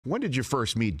When did you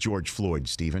first meet George Floyd,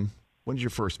 Stephen? When did you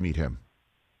first meet him?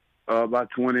 About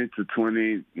 20 to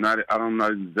 20, I don't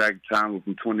know the exact time, but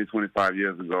from 20, 25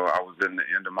 years ago, I was in the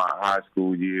end of my high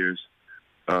school years,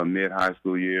 mid-high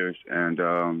school years, and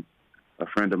a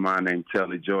friend of mine named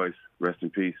Telly Joyce, rest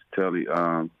in peace, Telly,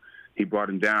 he brought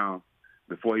him down.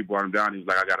 Before he brought him down, he was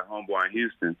like, I got a homeboy in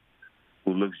Houston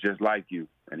who looks just like you,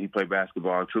 and he played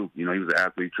basketball too. You know, he was an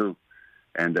athlete too.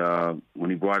 And when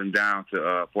he brought him down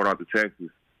to Fort Arthur, Texas,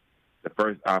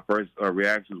 our first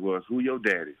reactions was, who your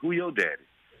daddy? Who your daddy?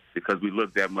 Because we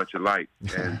looked that much alike.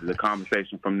 And the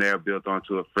conversation from there built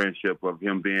onto a friendship of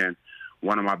him being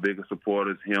one of my biggest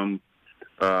supporters, him,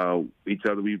 each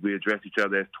other. We addressed each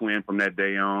other as twin from that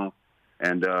day on.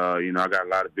 And, you know, I got a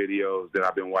lot of videos that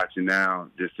I've been watching now.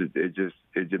 It just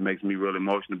makes me real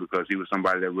emotional because he was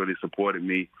somebody that really supported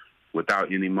me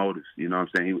without any motives. You know what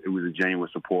I'm saying? It was a genuine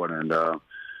supporter. And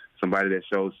somebody that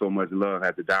showed so much love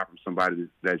had to die from somebody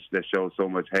that showed so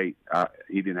much hate.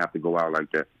 He didn't have to go out like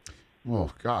that.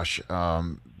 Well, gosh,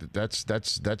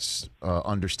 that's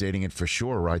understating it for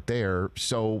sure right there.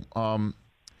 So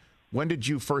when did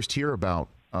you first hear about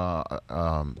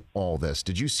all this?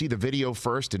 Did you see the video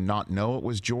first and not know it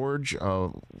was George?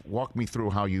 Walk me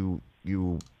through how you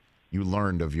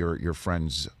learned of your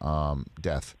friend's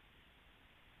death.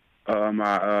 I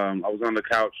was on the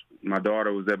couch. My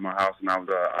daughter was at my house, and I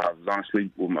was on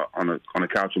sleep on the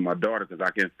couch with my daughter because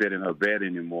I can't fit in her bed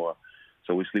anymore.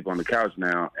 So we sleep on the couch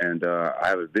now, and I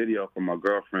have a video from my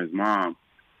girlfriend's mom.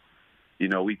 You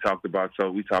know, we talked about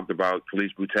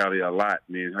police brutality a lot,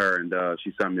 me and her, and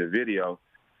she sent me a video,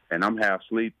 and I'm half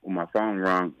asleep when my phone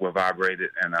rung,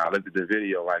 vibrated, and I looked at the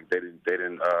video like they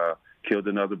didn't killed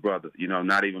another brother. You know,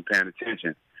 not even paying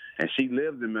attention, and she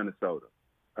lives in Minnesota.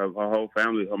 Her whole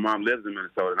family, her mom lives in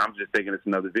Minnesota, and I'm just thinking it's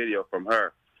another video from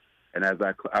her. And as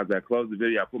I close the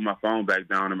video, I put my phone back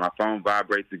down, and my phone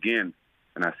vibrates again.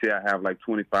 And I see I have like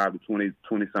 25 to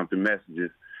 20-something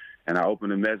messages. And I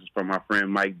opened a message from my friend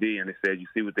Mike D, and it said, you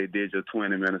see what they did your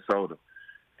twin in Minnesota.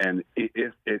 And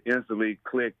it instantly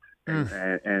clicked,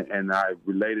 and I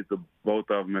related to both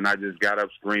of them, and I just got up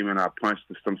screaming. I punched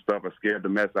some stuff. I scared the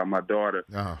mess out of my daughter.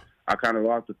 I kind of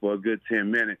lost it for a good 10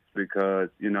 minutes because,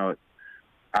 you know,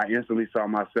 I instantly saw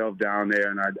myself down there,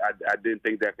 and I didn't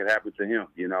think that could happen to him,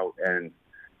 you know. And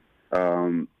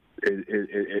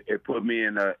it put me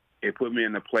in a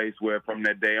place where from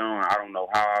that day on, I don't know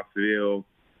how I feel,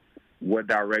 what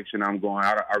direction I'm going.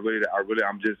 I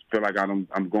just feel like I'm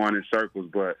going in circles.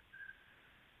 But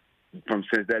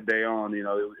since that day on, you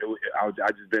know,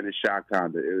 I just been in shock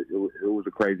kind of. It was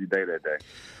a crazy day that day.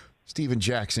 Stephen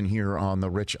Jackson here on the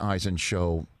Rich Eisen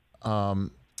Show.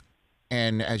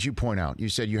 And as you point out, you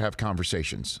said you have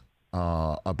conversations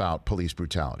about police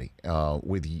brutality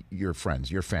with your friends,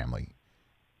 your family.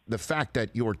 The fact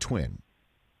that your twin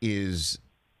is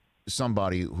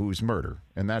somebody whose murder,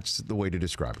 and that's the way to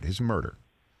describe it, his murder,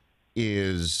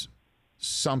 is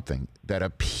something that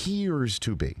appears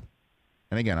to be,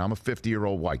 and again, I'm a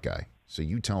 50-year-old white guy, so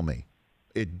you tell me,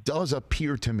 it does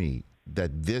appear to me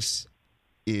that this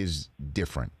is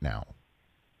different now.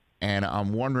 And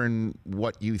I'm wondering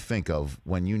what you think of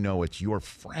when you know it's your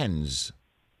friend's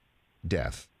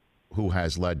death who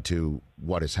has led to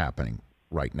what is happening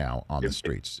right now on the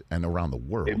streets and around the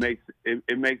world. It makes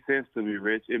sense to me,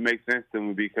 Rich. It makes sense to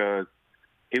me because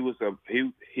he was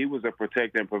a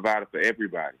protector and provider for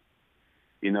everybody.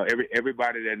 You know,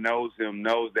 everybody that knows him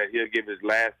knows that he'll give his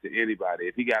last to anybody.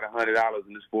 If he got $100 and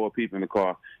there's 4 people in the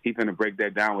car, he's gonna break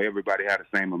that down where everybody had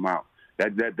the same amount.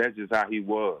 That's just how he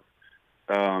was.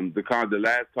 The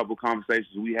last couple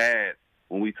conversations we had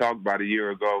when we talked about a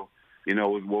year ago, you know,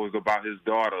 was about his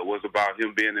daughter, was about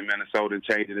him being in Minnesota and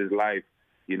changing his life.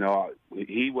 You know,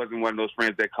 he wasn't one of those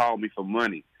friends that called me for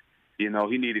money. You know,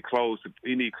 he needed clothes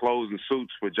and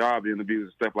suits for job interviews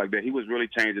and stuff like that. He was really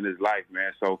changing his life,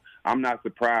 man. So I'm not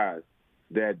surprised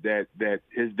that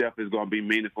his death is going to be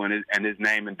meaningful and his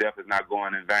name and death is not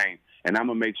going in vain. And I'm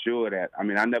going to make sure that, I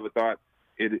mean, I never thought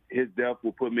his death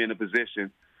will put me in a position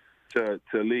to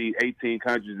lead 18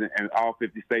 countries and all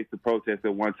 50 states to protest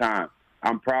at one time.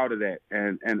 I'm proud of that,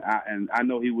 and I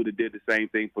know he would have did the same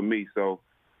thing for me. So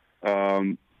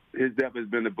his death has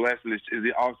been a blessing. Is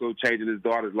also changing his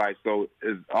daughter's life. So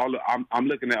I'm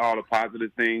looking at all the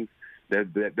positive things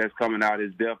that's coming out of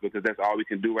his death because that's all we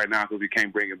can do right now because we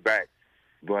can't bring it back.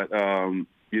 But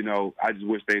you know, I just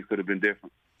wish things could have been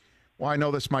different. Well, I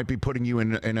know this might be putting you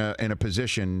in a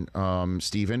position,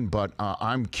 Stephen, but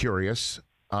I'm curious.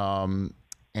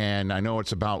 And I know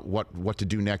it's about what to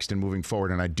do next and moving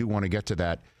forward, and I do want to get to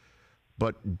that.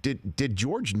 But did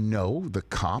George know the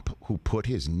cop who put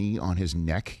his knee on his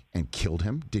neck and killed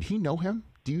him? Did he know him,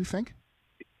 do you think?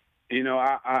 You know,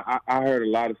 I heard a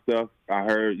lot of stuff. I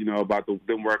heard, you know, about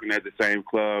them working at the same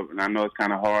club, and I know it's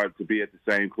kind of hard to be at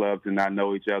the same club to not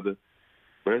know each other.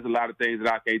 But there's a lot of things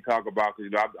that I can't talk about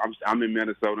because, you know, I'm in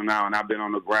Minnesota now, and I've been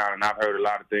on the ground, and I've heard a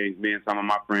lot of things. Me and some of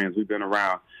my friends, we've been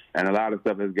around, and a lot of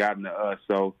stuff has gotten to us.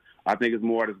 So I think it's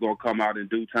more that's going to come out in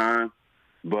due time.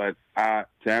 But to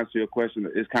answer your question,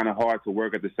 it's kind of hard to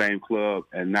work at the same club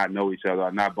and not know each other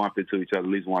or not bump into each other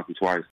at least once or twice.